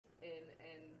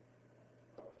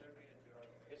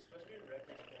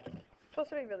supposed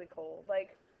to be really cold,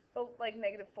 like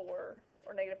 -4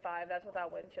 or -5. That's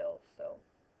without wind chills. So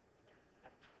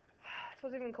it's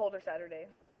supposed to be even colder Saturday.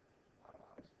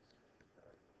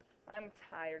 I'm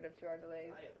tired of 2-hour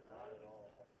delays.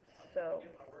 So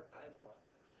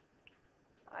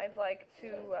I'd like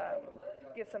to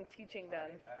get some teaching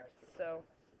done. So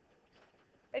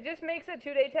it just makes a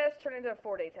 2-day test turn into a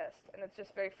 4-day test, and it's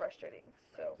just very frustrating.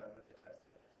 So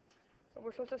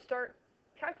we're supposed to start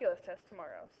calculus test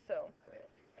tomorrow. So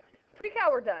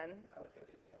pre-cal we're done,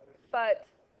 but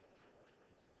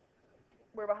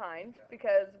we're behind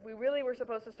because we really were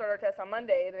supposed to start our test on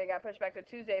Monday, then it got pushed back to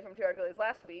Tuesday from 2-hour delays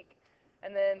last week,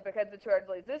 and then because of the 2-hour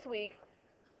delays this week,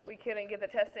 we couldn't get the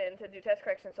test in to do test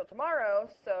correction until tomorrow,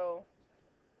 so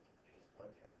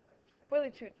really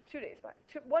two days behind.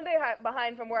 1 day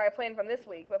behind from where I planned from this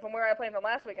week, but from where I planned from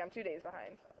last week, I'm 2 days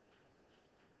behind.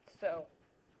 So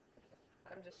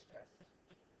I'm just stressed.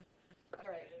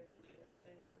 All right.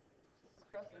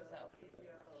 Stress this out.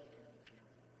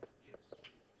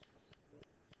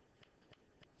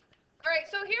 All right,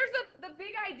 so here's the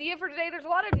big idea for today. There's a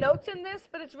lot of notes in this,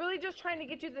 but it's really just trying to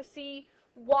get you to see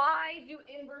why do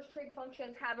inverse trig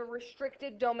functions have a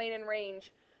restricted domain and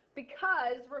range.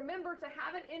 Because remember, to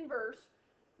have an inverse,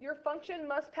 your function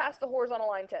must pass the horizontal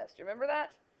line test. You remember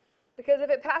that? Because if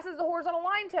it passes the horizontal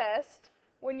line test,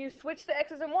 when you switch the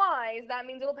x's and y's, that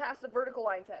means it'll pass the vertical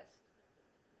line test.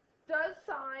 Does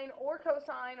sine or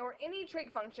cosine or any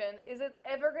trig function, is it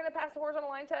ever going to pass the horizontal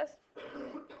line test?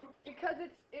 Because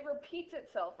it repeats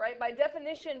itself, right? By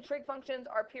definition, trig functions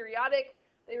are periodic.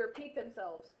 They repeat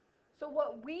themselves. So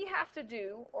what we have to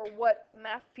do, or what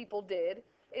math people did,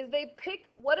 is they pick,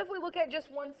 what if we look at just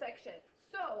one section?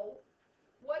 So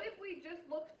what if we just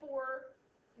looked for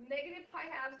negative pi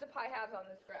halves to pi halves on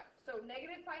this graph? So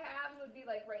negative pi halves would be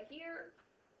like right here,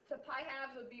 to pi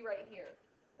halves would be right here.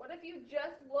 What if you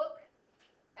just look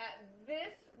at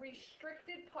this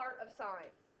restricted part of sine?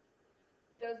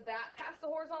 Does that pass the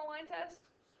horizontal line test?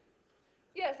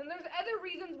 Yes, and there's other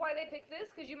reasons why they pick this,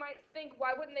 because you might think,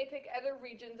 why wouldn't they pick other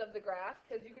regions of the graph?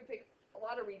 Because you could pick a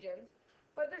lot of regions.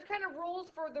 But there's kind of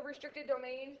rules for the restricted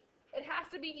domain. It has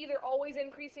to be either always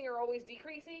increasing or always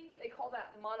decreasing. They call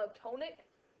that monotonic.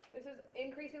 This is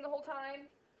increasing the whole time.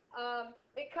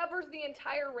 It covers the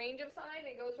entire range of sine.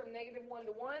 It goes from -1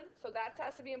 to 1, so that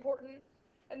has to be important.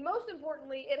 And most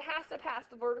importantly, it has to pass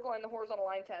the vertical and the horizontal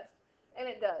line test, and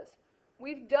it does.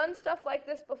 We've done stuff like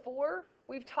this before.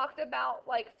 We've talked about,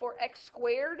 like, for x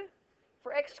squared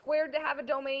to have a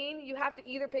domain, you have to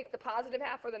either pick the positive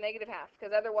half or the negative half,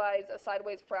 because otherwise a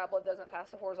sideways parabola doesn't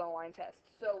pass the horizontal line test.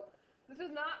 So this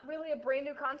is not really a brand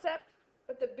new concept,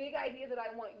 but the big idea that I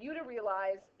want you to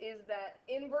realize is that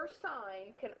inverse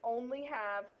sine can only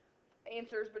have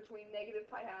answers between negative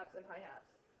pi halves and pi halves.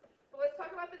 So let's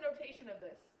talk about the notation of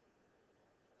this.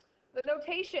 The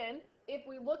notation, if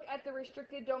we look at the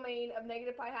restricted domain of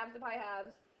negative pi halves to pi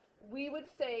halves, we would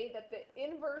say that the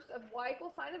inverse of y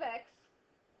equals sine of x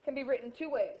can be written two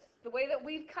ways. The way that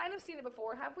we've kind of seen it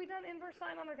before. Have we done inverse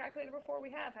sine on our calculator before?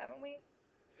 We have, haven't we?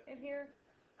 In here?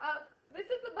 This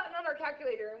is the button on our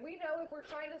calculator, and we know if we're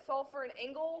trying to solve for an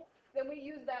angle, then we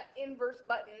use that inverse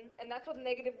button, and that's what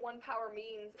 -1 power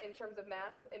means in terms of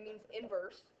math. It means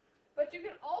inverse. But you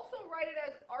can also write it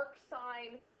as arc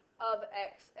sine of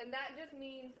x, and that just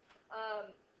means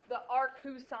the arc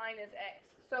whose sine is x.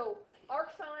 So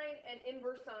arc sine and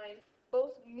inverse sine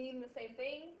both mean the same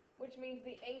thing, which means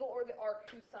the angle or the arc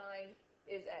whose sine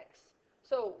is x.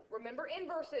 So remember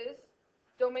inverses,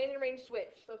 domain and range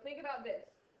switch. So think about this.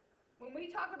 When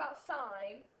we talk about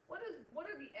sine, what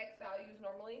are the x values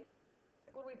normally?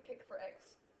 Like, what do we pick for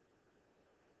x?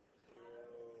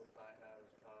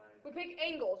 We pick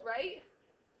angles, right?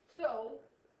 So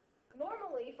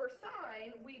normally for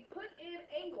sine, we put in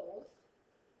angles,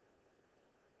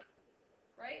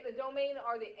 right? The domain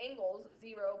are the angles,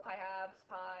 0, pi halves,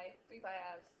 pi, 3 pi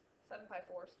halves, 7 pi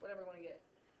fourths, whatever we want to get.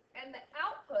 And the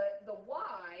output, the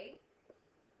y,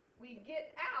 we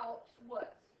get out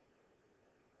what?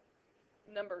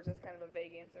 Numbers is kind of a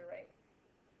vague answer, right?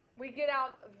 We get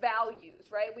out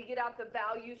values, right? We get out the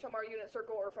values from our unit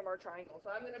circle or from our triangle. So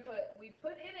I'm going to put, we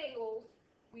put in angles,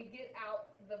 we get out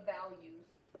the values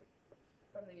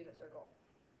from the unit circle.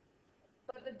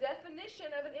 But the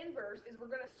definition of an inverse is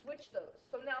we're going to switch those.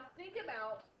 So now think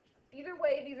about, either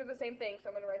way, these are the same thing, so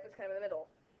I'm going to write this kind of in the middle.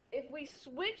 If we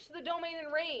switch the domain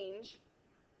and range,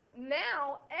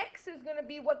 now x is going to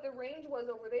be what the range was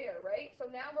over there, right? So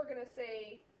now we're going to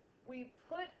say we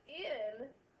put in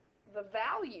the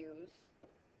values,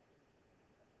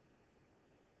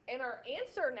 and our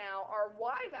answer now, our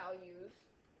y values,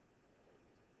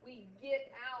 we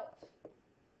get out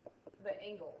the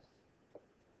angles.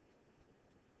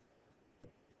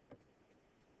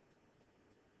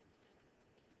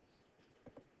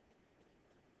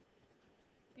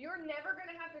 we're never going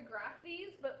to have to graph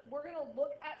these, but we're going to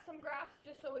look at some graphs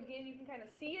just so, again, you can kind of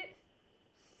see it,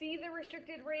 see the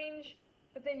restricted range,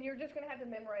 but then you're just going to have to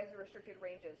memorize the restricted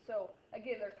ranges. So,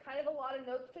 again, there's kind of a lot of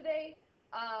notes today,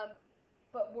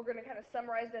 but we're going to kind of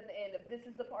summarize it at the end. If this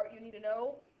is the part you need to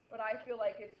know, but I feel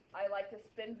like I like to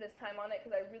spend this time on it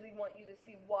because I really want you to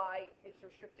see why it's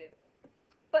restricted.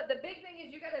 But the big thing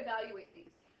is you got to evaluate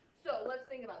these. So let's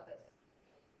think about this.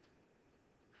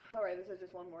 All right, this is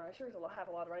just one more. I sure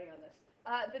have a lot of writing on this.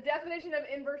 The definition of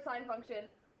inverse sine function,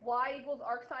 y equals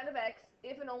arc sine of x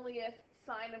if and only if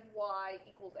sine of y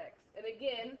equals x. And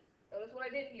again, notice what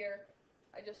I did here.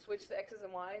 I just switched the x's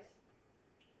and y's.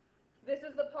 This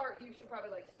is the part you should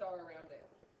probably like star around it.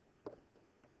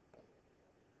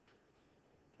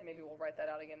 And maybe we'll write that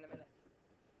out again in a minute.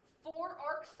 For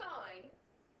arc sine,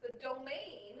 the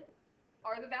domain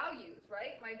are the values,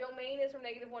 right? My domain is from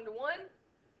 -1 to 1.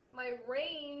 My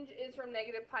range is from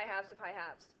negative pi halves to pi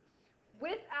halves.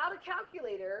 Without a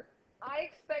calculator, I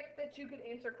expect that you could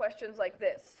answer questions like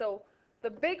this. So the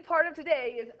big part of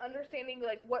today is understanding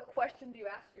like what question do you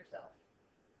ask yourself.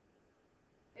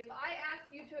 If I ask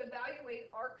you to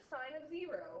evaluate arc sine of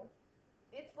 0,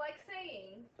 it's like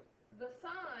saying the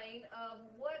sine of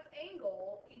what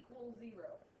angle equals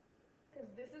 0. Because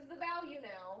this is the value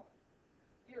now.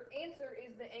 Your answer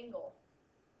is the angle.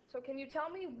 So can you tell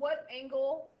me what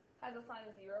angle has a sine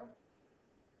of 0?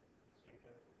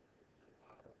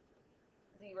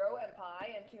 0 and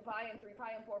pi and 2 pi and 3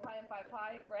 pi and 4 pi and 5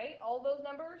 pi, right? All those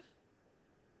numbers.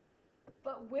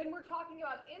 But when we're talking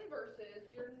about inverses,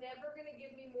 you're never going to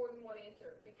give me more than one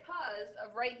answer because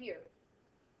of right here.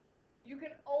 You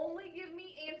can only give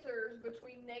me answers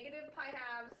between negative pi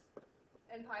halves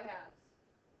and pi halves.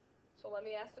 So let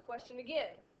me ask the question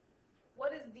again.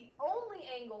 What is the only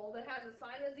angle that has a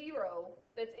sine of 0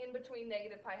 that's in between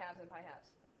negative pi halves and pi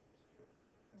halves?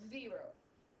 0.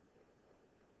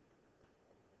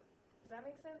 Does that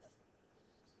make sense?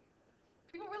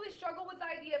 People really struggle with the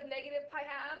idea of negative pi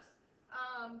halves.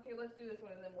 Okay, let's do this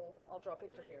one and then I'll draw a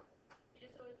picture here. You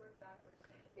just always work backwards.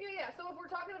 Yeah, so if we're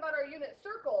talking about our unit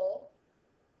circle,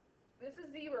 this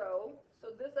is 0,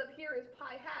 so this up here is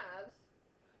pi halves.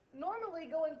 Normally,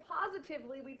 going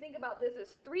positively, we think about this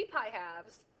as 3 pi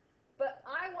halves, but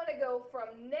I want to go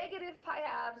from negative pi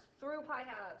halves through pi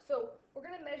halves. So we're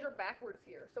going to measure backwards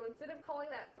here. So instead of calling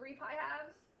that 3 pi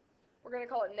halves, we're going to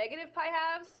call it negative pi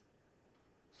halves.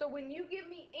 So when you give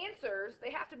me answers,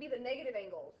 they have to be the negative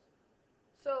angles.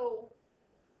 So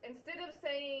instead of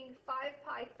saying 5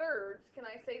 pi thirds, can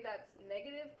I say that's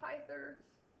negative pi thirds?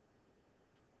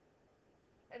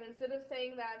 And instead of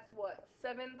saying that's what,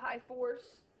 7 pi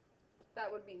fourths, that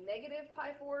would be negative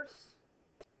pi fourths.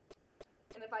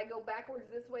 And if I go backwards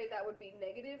this way, that would be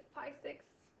negative pi sixths.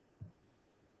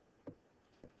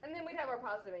 And then we'd have our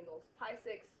positive angles, pi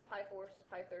sixths, pi fourths,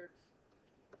 pi thirds.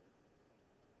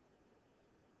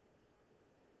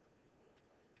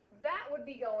 That would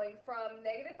be going from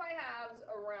negative pi halves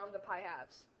around to pi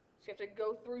halves. So you have to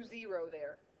go through 0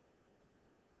 there.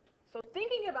 So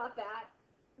thinking about that,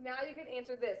 now you can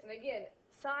answer this. And again,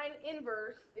 sine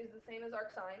inverse is the same as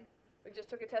arc sine. We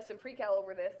just took a test in pre-cal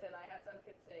over this, and I had some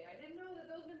kids say, I didn't know that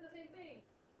those meant the same thing.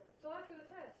 So after the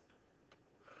test,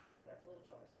 that's a little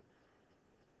choice.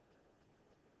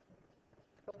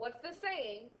 But what's this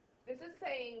saying? This is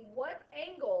saying what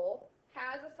angle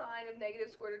has a sine of negative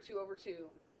square root of 2 over 2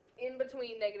 in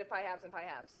between negative pi halves and pi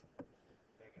halves?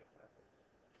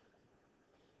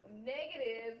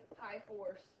 Negative pi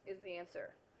fourths is the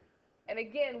answer. And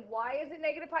again, why is it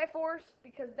negative pi fourths?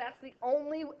 Because that's the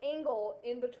only angle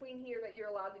in between here that you're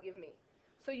allowed to give me.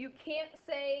 So you can't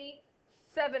say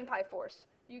 7 pi fourths.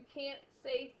 You can't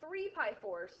say 3 pi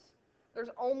fourths.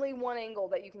 There's only one angle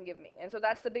that you can give me. And so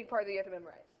that's the big part that you have to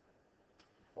memorize.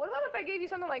 What about if I gave you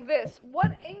something like this?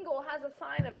 What angle has a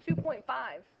sine of 2.5?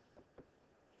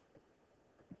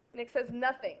 And it says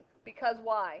nothing. Because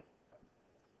why?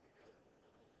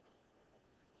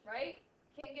 Right?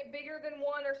 Can't get bigger than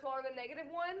 1 or smaller than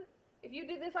 -1. If you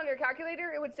did this on your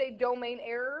calculator, it would say domain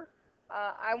error.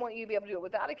 I want you to be able to do it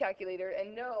without a calculator.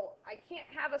 And no, I can't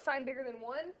have a sign bigger than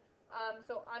 1,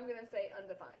 so I'm going to say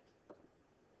undefined.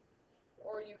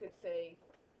 Or you could say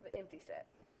the empty set.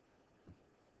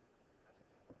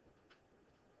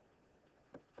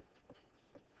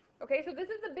 Okay, so this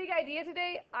is the big idea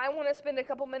today. I want to spend a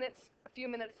few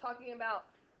minutes talking about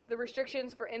the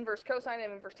restrictions for inverse cosine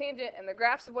and inverse tangent and the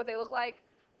graphs of what they look like.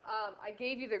 I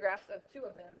gave you the graphs of 2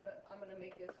 of them, but I'm going to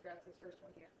make this first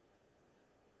one here.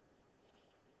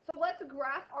 So let's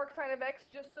graph arc sine of x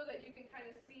just so that you can kind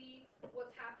of see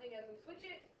what's happening as we switch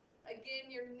it. Again,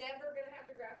 you're never going to have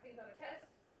to graph these on a test.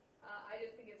 I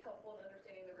just think it's helpful in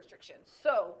understanding the restrictions.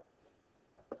 So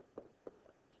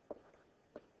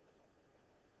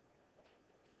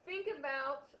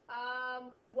about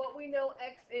what we know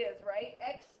x is, right?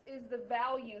 X is the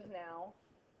values now,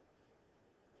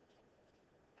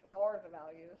 or the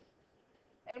values.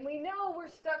 And we know we're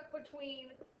stuck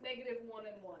between -1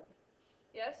 and 1.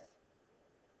 Yes?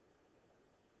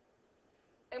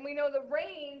 And we know the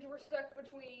range, we're stuck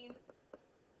between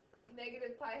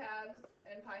negative pi halves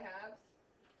and pi halves.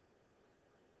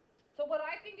 So what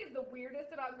I think is the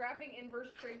weirdest about graphing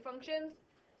inverse trig functions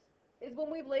is when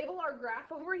we label our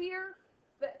graph over here,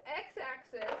 the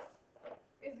x-axis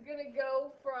is going to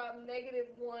go from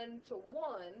 -1 to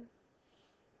 1,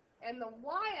 and the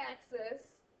y-axis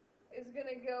is going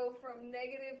to go from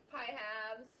negative pi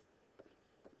halves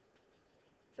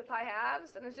to pi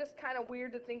halves, and it's just kind of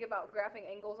weird to think about graphing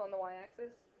angles on the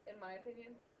y-axis, in my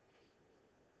opinion.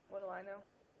 What do I know?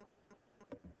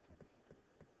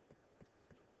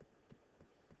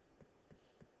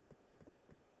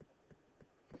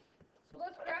 So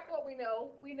let's graph what we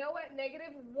know. We know at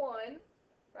 -1,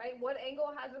 right, what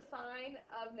angle has a sine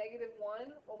of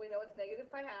 -1? Well, we know it's negative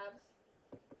pi halves.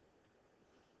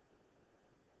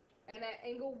 And at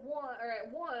angle 1, or at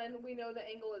 1, we know the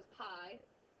angle is pi.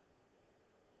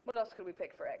 What else could we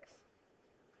pick for x?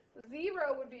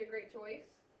 0 would be a great choice.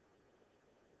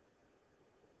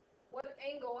 What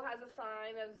angle has a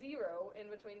sine of 0 in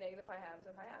between negative pi halves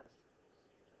and pi halves?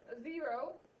 A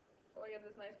 0. So I have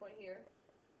this nice point here.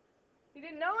 If you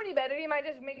didn't know any better, you might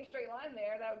just make a straight line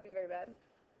there. That would be very bad.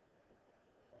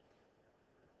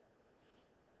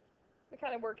 It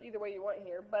kind of work either way you want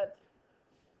here, but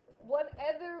what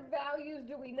other values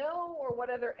do we know, or what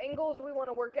other angles do we want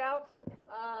to work out?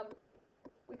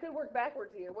 We could work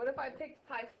backwards here. What if I picked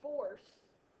pi force?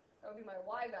 That would be my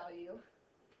y value.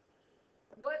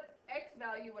 What x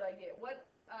value would I get? What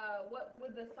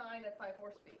would the sine of pi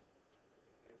force be?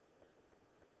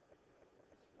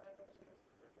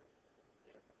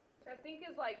 I think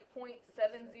is like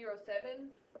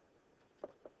 0.707.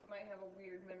 I might have a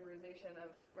weird memorization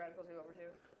of radical 2 over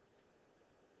 2.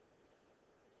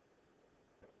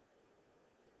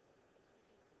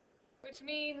 Which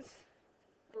means,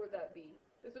 what would that be?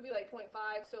 This would be like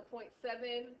 0.5, so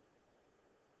 0.7,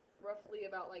 roughly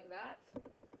about like that.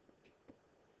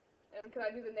 And could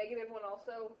I do the negative one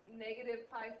also? Negative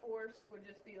pi force would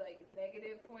just be like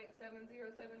negative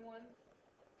 0.7071.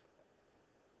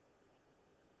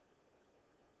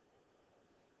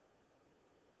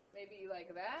 Maybe like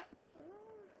that.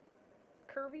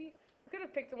 Curvy. We could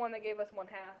have picked the one that gave us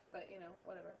 1/2, but you know,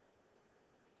 whatever.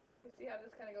 You see how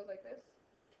this kind of goes like this?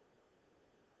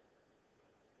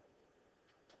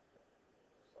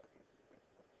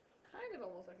 Kind of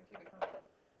almost like a cubic concept.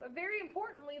 But very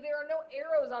importantly, there are no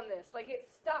arrows on this. Like, it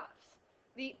stops.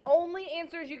 The only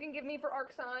answers you can give me for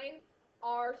arc sine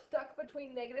are stuck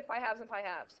between negative pi halves and pi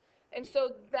halves. And so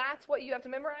that's what you have to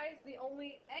memorize. The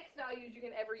only x values you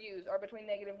can ever use are between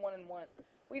 -1 and 1.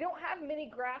 We don't have many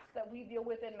graphs that we deal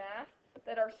with in math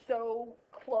that are so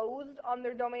closed on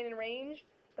their domain and range,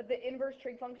 but the inverse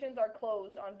trig functions are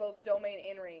closed on both domain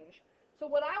and range. So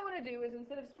what I want to do is,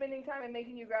 instead of spending time and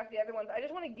making you graph the other ones, I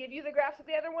just want to give you the graphs of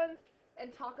the other ones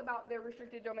and talk about their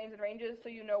restricted domains and ranges so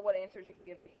you know what answers you can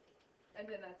give me. And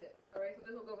then that's it. All right, so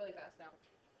this will go really fast now.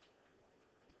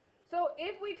 So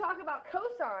if we talk about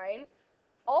cosine,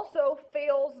 also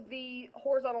fails the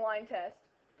horizontal line test.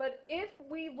 But if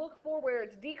we look for where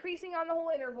it's decreasing on the whole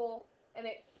interval and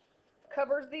it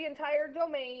covers the entire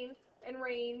domain and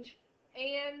range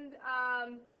and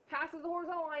passes the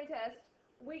horizontal line test,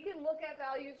 we can look at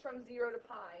values from 0 to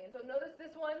pi. And so notice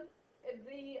this one,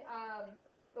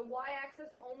 the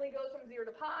y-axis only goes from 0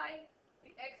 to pi.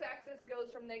 The x-axis goes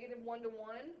from -1 to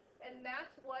 1. And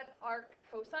that's what arc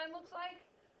cosine looks like.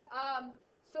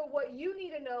 So what you need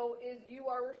to know is you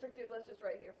are restricted, let's just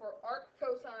write here, for arc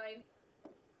cosine,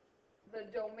 the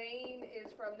domain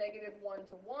is from -1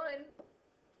 to 1.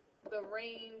 The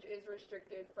range is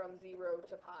restricted from 0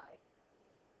 to pi.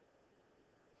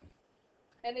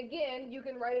 And again, you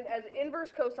can write it as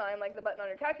inverse cosine, like the button on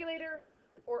your calculator,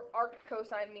 or arc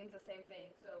cosine means the same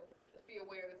thing. So just be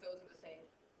aware that those are the same.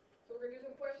 So we're going to do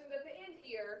some questions at the end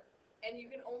here, and you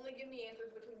can only give me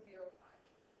answers between 0 and pi.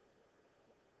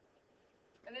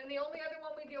 And then the only other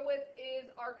one we deal with is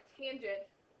arc tangent.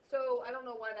 So I don't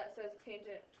know why that says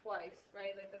tangent twice,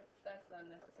 right? Like that's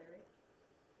unnecessary.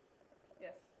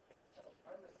 Yes.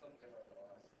 I missed something on the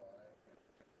last slide.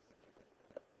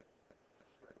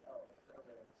 Oh,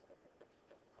 okay.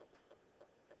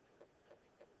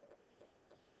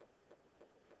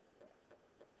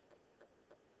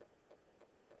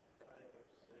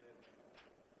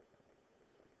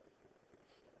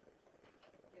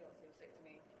 You don't seem sick to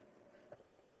me.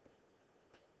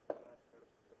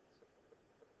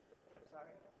 I'm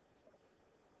sorry.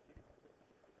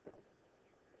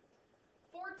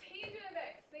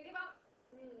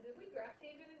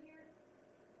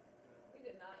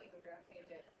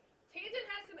 Tangent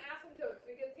has some asymptotes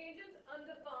because tangent's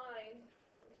undefined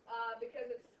because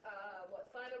it's what,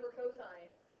 sine over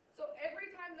cosine. So every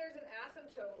time there's an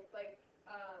asymptote, like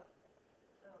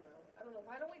I don't know.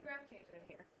 Why don't we graph tangent in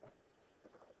here?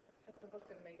 If the book's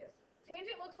gonna make us.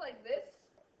 Tangent looks like this,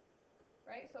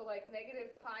 right? So like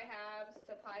negative pi halves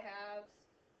to pi halves.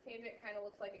 Tangent kind of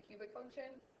looks like a cubic function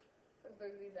because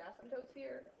there's these asymptotes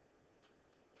here.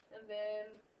 And then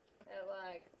at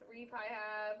like 3 pi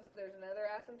halves, there's another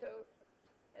asymptote,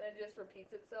 and it just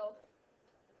repeats itself.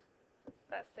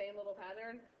 That same little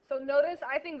pattern. So notice,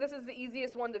 I think this is the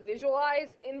easiest one to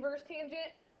visualize. Inverse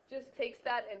tangent just takes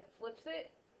that and flips it.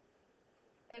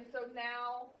 And so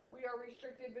now we are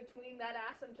restricted between that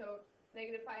asymptote,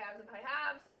 negative pi halves and pi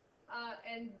halves,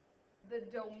 and the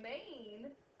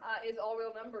domain is all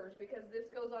real numbers because this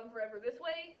goes on forever this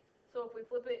way. So if we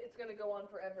flip it, it's going to go on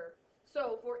forever.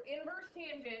 So for inverse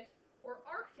tangent or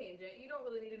arctangent, you don't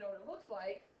really need to know what it looks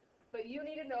like, but you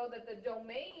need to know that the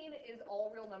domain is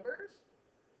all real numbers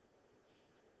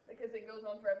because it goes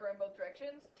on forever in both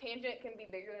directions. Tangent can be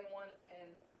bigger than 1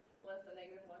 and less than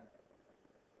negative 1.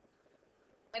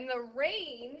 And the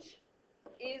range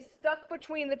is stuck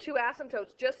between the two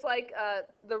asymptotes, just like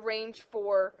the range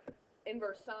for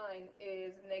inverse sine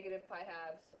is negative pi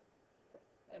halves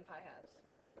and pi halves.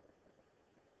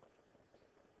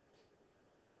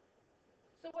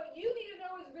 So what you need to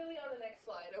know is really on the next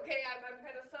slide, okay? I'm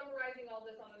kind of summarizing all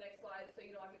this on the next slide so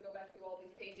you don't have to go back through all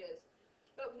these pages.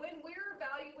 But when we're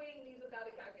evaluating these without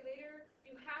a calculator,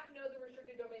 you have to know the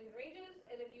restricted domains and ranges,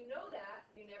 and if you know that,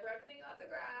 you never have to think about the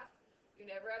graph. You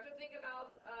never have to think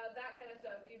about that kind of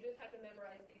stuff. You just have to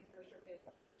memorize these restricted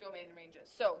domains and ranges.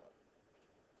 So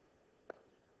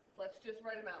let's just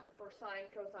write them out for sine,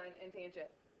 cosine, and tangent.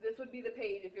 This would be the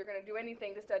page, if you're going to do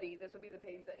anything to study, this would be the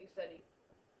page that you study.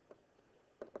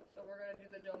 So we're going to do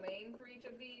the domain for each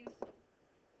of these,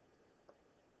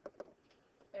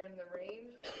 and the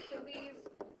range for each of these.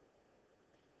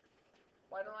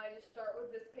 Why don't I just start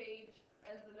with this page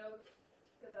as the notes?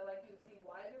 Because I like you to see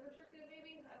why they're restricted,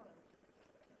 maybe? I don't know.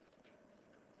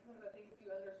 I think if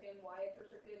you understand why it's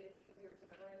restricted, it's easier to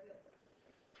memorize it.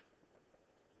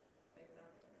 Maybe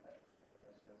not, but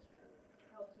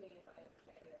it helps me if I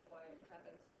understand it, why it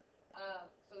happens.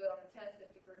 So that on the test,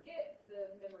 if you forget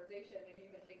the memorization, if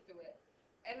you can think through it.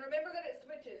 And remember that it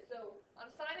switches. So on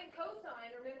sine and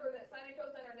cosine, remember that sine and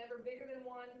cosine are never bigger than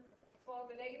 1, smaller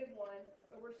than negative 1,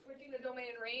 but we're switching the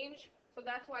domain and range. So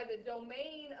that's why the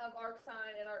domain of arc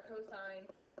sine and arc cosine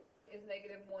is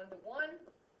negative 1 to 1.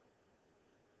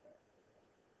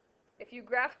 If you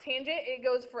graph tangent, it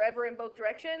goes forever in both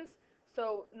directions.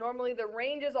 So normally the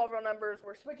range is all real numbers.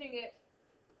 We're switching it.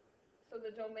 So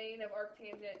the domain of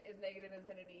arctangent is negative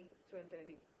infinity to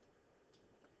infinity.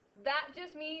 That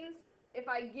just means if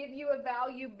I give you a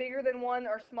value bigger than 1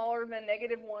 or smaller than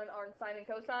negative 1 on sine and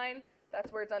cosine,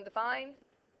 that's where it's undefined.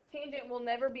 Tangent will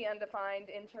never be undefined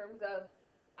in terms of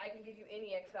I can give you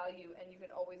any x value and you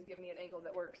can always give me an angle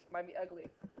that works. It might be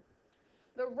ugly.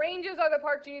 The ranges are the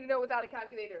parts you need to know without a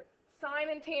calculator.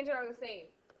 Sine and tangent are the same.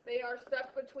 They are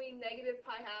stuck between negative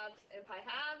pi halves and pi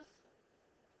halves.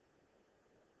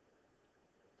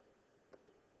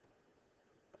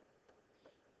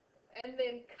 And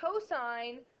then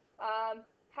cosine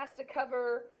has to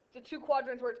cover the two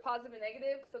quadrants where it's positive and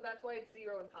negative, so that's why it's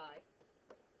 0 and pi.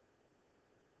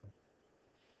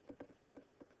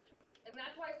 And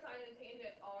that's why sine and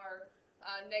tangent are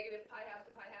negative pi halves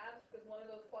to pi halves, because one of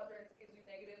those quadrants gives you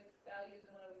negative values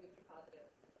and one of them gives you positive.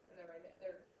 And they're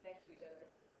they're next to each other.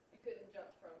 You couldn't jump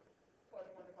from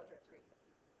quadrant 1 to quadrant 3.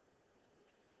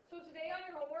 So today on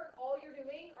your homework, all you're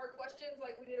doing are questions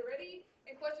like we did already,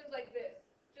 and questions like this.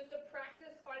 Just to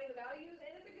practice finding the values,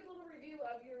 and it's a good little review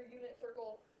of your unit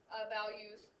circle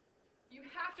values. You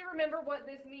have to remember what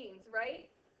this means, right?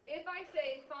 If I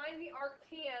say find the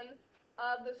arctan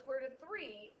of the square root of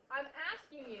 3, I'm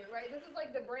asking you, right? This is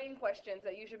like the brain questions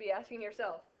that you should be asking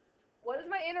yourself. What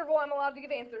is my interval I'm allowed to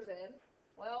give answers in?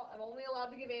 Well, I'm only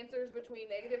allowed to give answers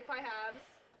between negative pi halves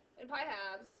and pi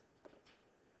halves.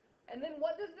 And then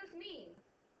what does this mean?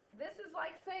 This is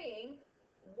like saying,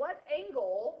 what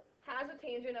angle has a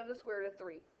tangent of the square root of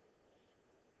 3?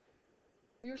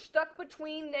 You're stuck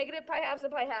between negative pi halves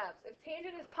and pi halves. If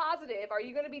tangent is positive, are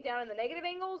you going to be down in the negative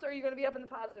angles, or are you going to be up in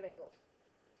the positive angles?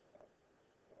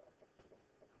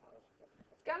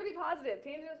 It's got to be positive.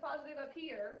 Tangent is positive up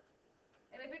here.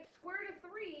 And if it's square root of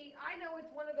 3, I know it's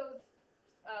one of those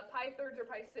pi thirds or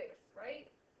pi sixths, right?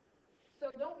 So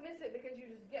don't miss it because you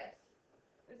just guessed.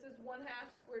 This is 1/2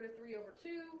 square root of 3 over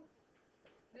 2.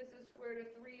 This is square root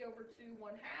of 3 over 2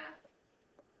 1/2.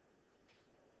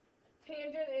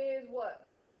 Tangent is what?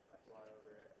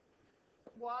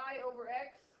 y over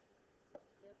x.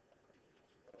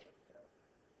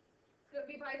 It's going to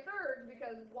be pi thirds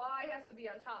because y has to be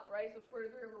on top, right? So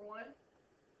square root of 3 over 1.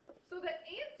 So the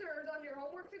answers on your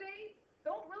homework today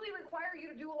don't really require you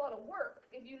to do a lot of work.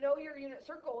 If you know your unit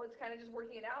circle, it's kind of just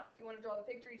working it out. If you want to draw the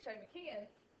picture each time you can.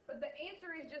 But the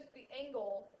answer is just the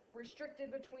angle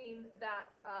restricted between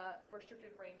that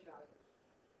restricted range value.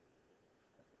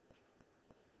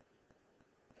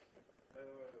 Wait.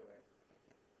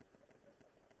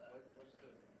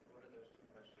 What are those two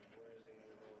questions? What is the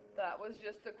angle? That was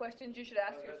just the questions you should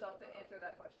ask yourself to answer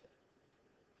that question.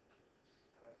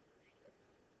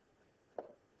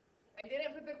 I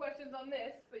didn't put the questions on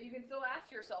this, but you can still ask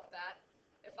yourself that.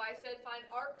 If I said find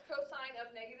arc cosine of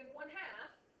 -1/2,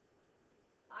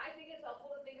 I think it's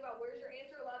helpful to think about where's your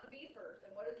answer allowed to be first,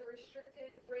 and what is the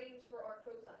restricted range for arc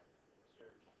cosine. Sure.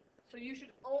 So you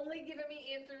should only give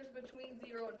me answers between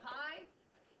 0 and pi.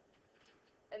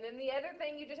 And then the other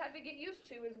thing you just have to get used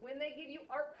to is when they give you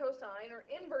arc cosine or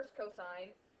inverse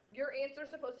cosine, your answer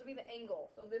is supposed to be the angle.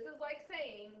 So this is like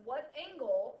saying, what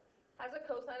angle has a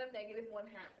cosine of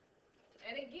 -1/2?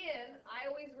 And again, I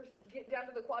always get down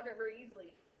to the quadrant very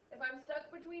easily. If I'm stuck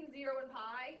between 0 and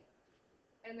pi,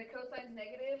 and the cosine's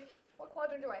negative, what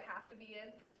quadrant do I have to be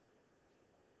in?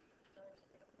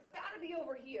 It's got to be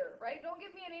over here, right? Don't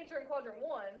give me an answer in quadrant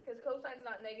 1, because cosine's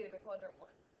not negative in quadrant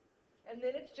 1. And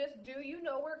then it's just, do you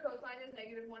know where cosine is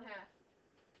 -1/2?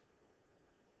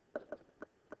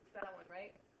 That one,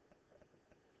 right?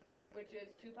 Which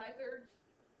is 2 pi thirds.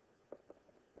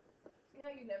 See how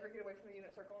you never get away from the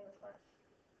unit circle in this class?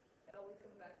 It always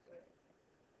comes back to it.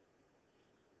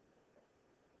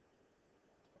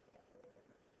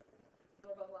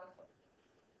 What about the last one?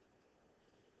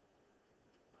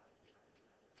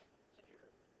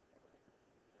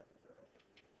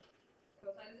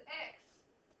 Cosine is x.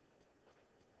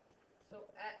 So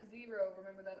at 0,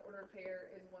 remember that ordered pair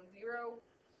is 1, 0.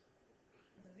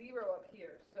 0 up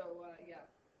here. So yeah,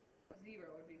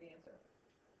 0 would be the answer.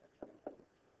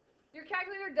 Your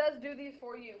calculator does do these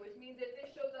for you, which means if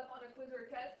this shows up on a quiz or a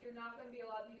test, you're not going to be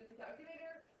allowed to use the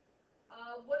calculator.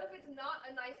 What if it's not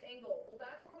a nice angle? Well,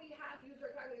 that's where we have used our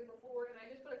calculator before, and I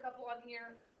just put a couple on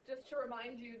here just to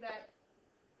remind you that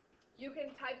you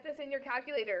can type this in your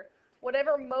calculator.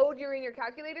 Whatever mode you're in your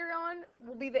calculator on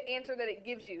will be the answer that it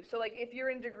gives you. So like if you're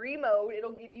in degree mode,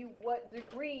 it'll give you what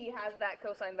degree has that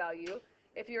cosine value.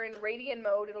 If you're in radian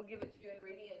mode, it'll give it to you in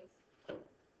radians.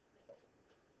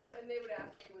 And they would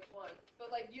ask you which one.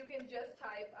 But like you can just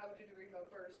type, I would do degree mode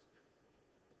first.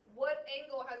 What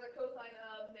angle has a cosine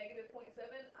of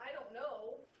 -0.7? I don't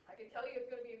know. I can tell you it's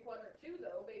going to be in quadrant 2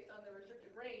 though, based on the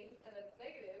restricted range, and then it's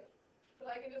negative. But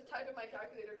I can just type in my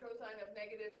calculator cosine of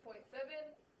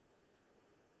 -0.7,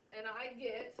 and I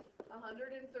get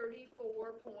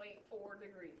 134.4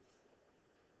 degrees.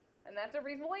 And that's a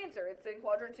reasonable answer. It's in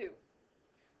quadrant 2.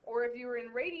 Or if you were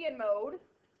in radian mode,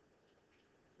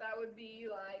 that would be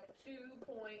like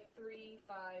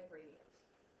 2.35 radians.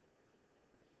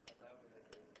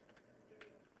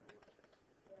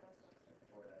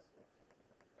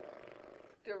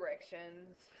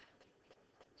 Directions.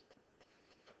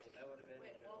 That would have been.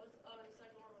 Wait, what was, oh, the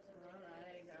second one was in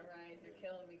Alright, you're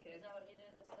killing me, Is kids. that what you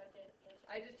did, the second?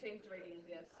 I just changed radians,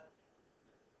 yes.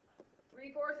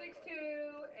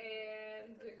 3462,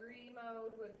 and degree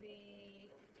mode would be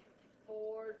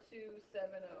 4270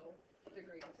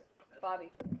 degrees.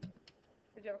 Bobby,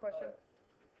 did you have a question?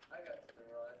 I got it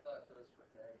wrong. I thought those were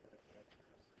negative.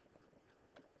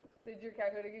 Did your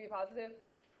calculator give you positive?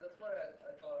 That's why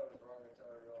I thought I was wrong until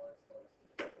I realized that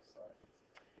was science.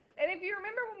 And if you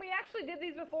remember when we actually did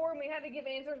these before and we had to give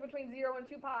answers between 0 and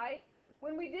 2 pi,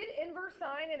 when we did inverse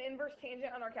sine and inverse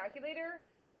tangent on our calculator,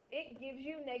 it gives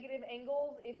you negative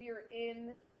angles if you're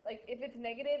in, like if it's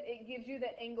negative, it gives you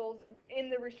the angles in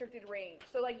the restricted range.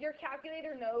 So like your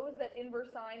calculator knows that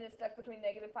inverse sine is stuck between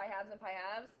 -pi halves and pi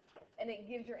halves, and it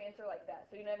gives your answer like that.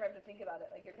 So you never have to think about it,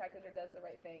 like your calculator does the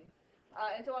right thing.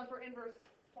 And so on for inverse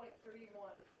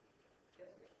 0.31. Yes,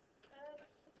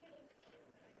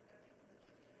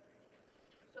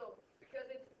 so, because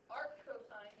it's arc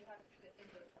cosine, you have to do the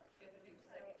inverse one. You have to do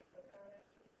second cosine.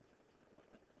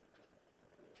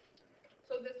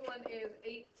 So this one is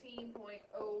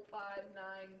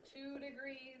 18.0592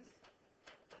 degrees,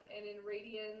 and in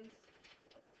radians,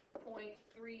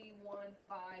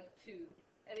 0.3152.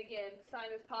 And again,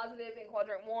 sine is positive in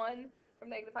quadrant 1 from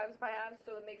 -pi to pi halves,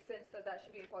 so it makes sense that that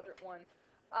should be in quadrant 1.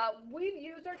 We've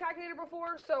used our calculator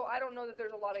before, so I don't know that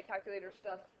there's a lot of calculator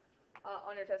stuff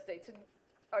on your test day,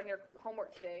 on your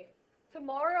homework today.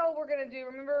 Tomorrow we're going to do,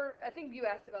 remember, I think you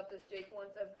asked about this, Jake,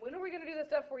 once, of when are we going to do the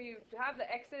stuff where you have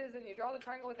the x's and you draw the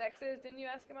triangle with x's? Didn't you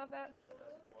ask about that?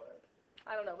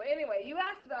 I don't know. But anyway, you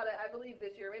asked about it, I believe,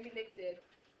 this year. Maybe Nick did.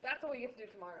 That's what we get to do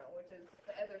tomorrow, which is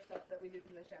the other stuff that we did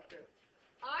in this chapter.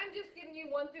 I'm just giving you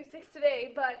 1 through 6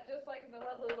 today, but just like the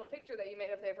lovely little picture that you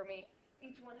made up there for me,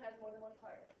 each one has more than one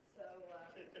part. So,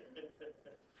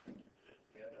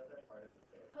 Yeah, another part of the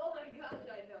thing. oh my gosh,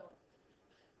 I know.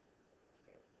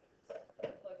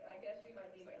 Look, I guess you might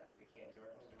need that. We can't do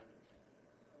our homework.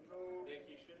 No. Nick,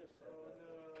 you should have said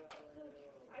that.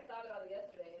 I thought about it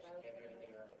yesterday, and I was Can't do like,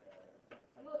 anything after that.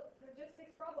 and look, there's just 6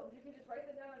 problems. You can just write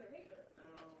them down on your paper.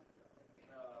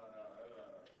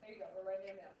 There you go. We're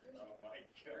writing them down. Oh my god.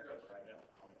 There goes right now.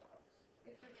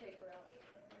 Get your paper out.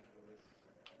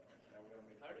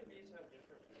 How do these have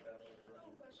different parts?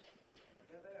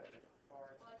 Yeah, they have different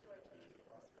parts.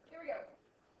 Here we go.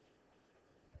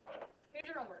 Here's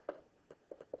your homework.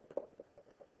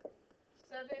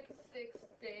 7-6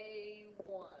 day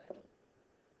 1.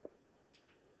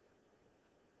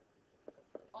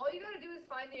 All you gotta do is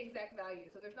find the exact value,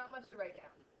 so there's not much to write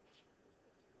down.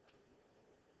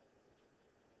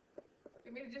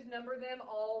 You want me to just number them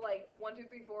all like 1, 2,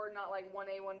 3, 4, not like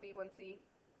 1A, 1B, 1C?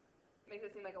 Makes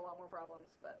it seem like a lot more problems,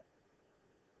 but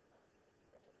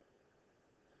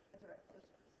that's alright.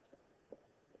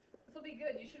 This will be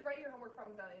good. You should write your homework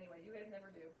problems down anyway. You guys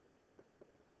never do.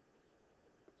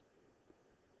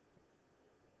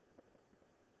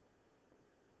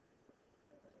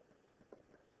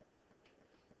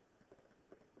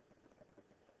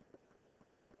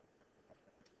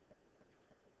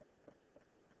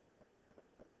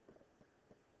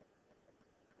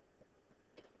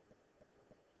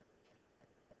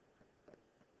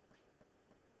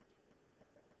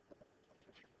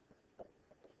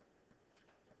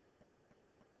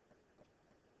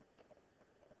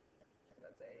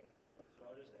 That's A. So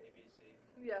I'll just ABC.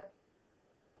 Yeah.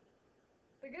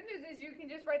 The good news is you can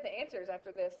just write the answers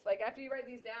after this. Like, after you write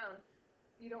these down,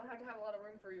 you don't have to have a lot of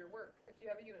room for your work if you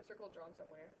have a unit circle drawn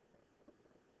somewhere.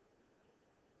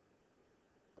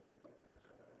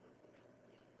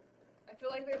 I feel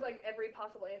like there's like every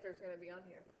possible answer is going to be on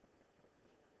here.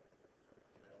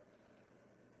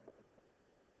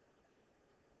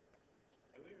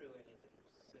 Do we really need to do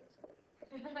 6?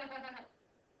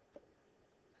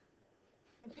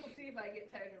 We'll see if I get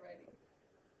tired of writing.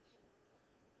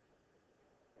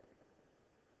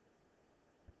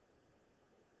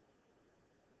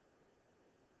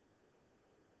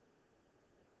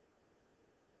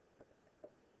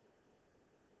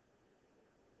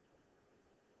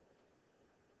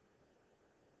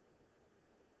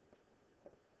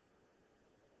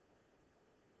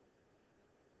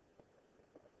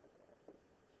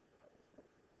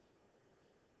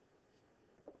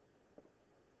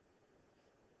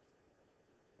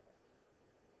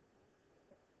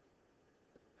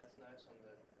 That's nice on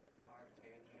the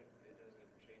arctangent. It doesn't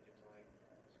change it to like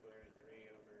square root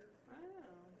 3 over.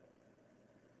 Oh.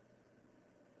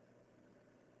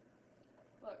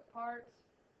 Look, parts.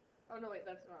 Oh no, wait,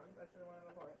 that's wrong. That's the one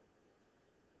before it.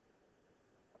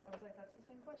 I was like, that's the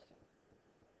same question.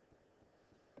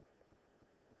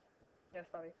 Yes,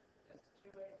 Bobby. Just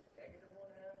 2A, negative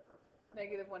 1/2.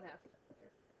 Negative 1/2.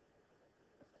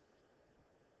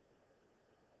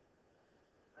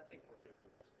 I think we'll do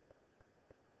this.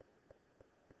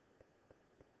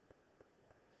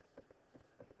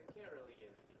 I can't really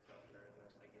get any tougher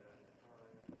unless I get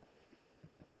undefined.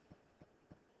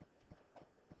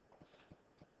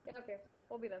 Yeah, okay.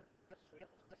 We'll be done. Sweet.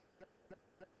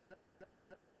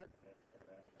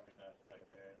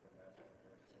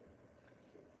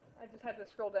 I just had to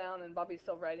scroll down and Bobby's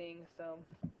still writing, so.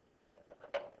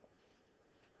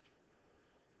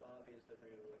 Bobby's the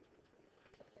real.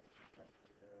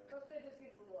 First it just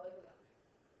gets a little ugly on me.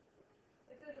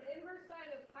 It says inverse sine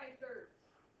of pi thirds.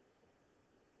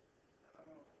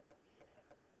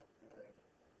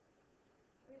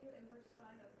 What do you do inverse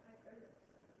sine of pi thirds?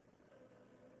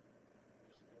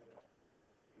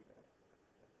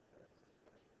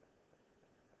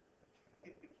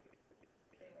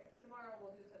 Anyway, tomorrow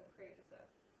we'll do some crazy stuff.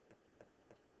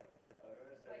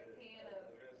 Like tan of.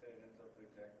 I was gonna say it ends up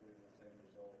exactly the same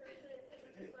result.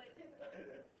 It's like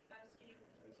asking.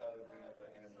 It's how they bring up the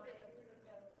hand.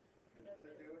 Is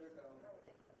it doing it now?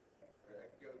 Or I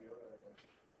could go Yoda, but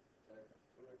like,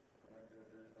 do it. I'm not gonna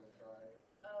do it, don't try.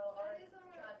 Oh, That alright. is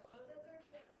alright.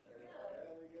 There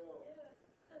we go.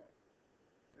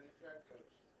 Good track coach.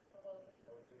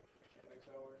 Big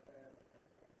Star Wars fan.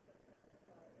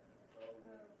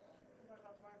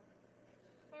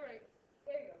 Alright,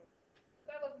 there you go.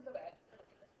 That wasn't so bad.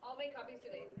 I'll make copies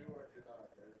today. Do or do not.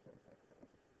 There's something.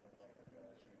 Oh my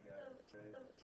gosh, you guys.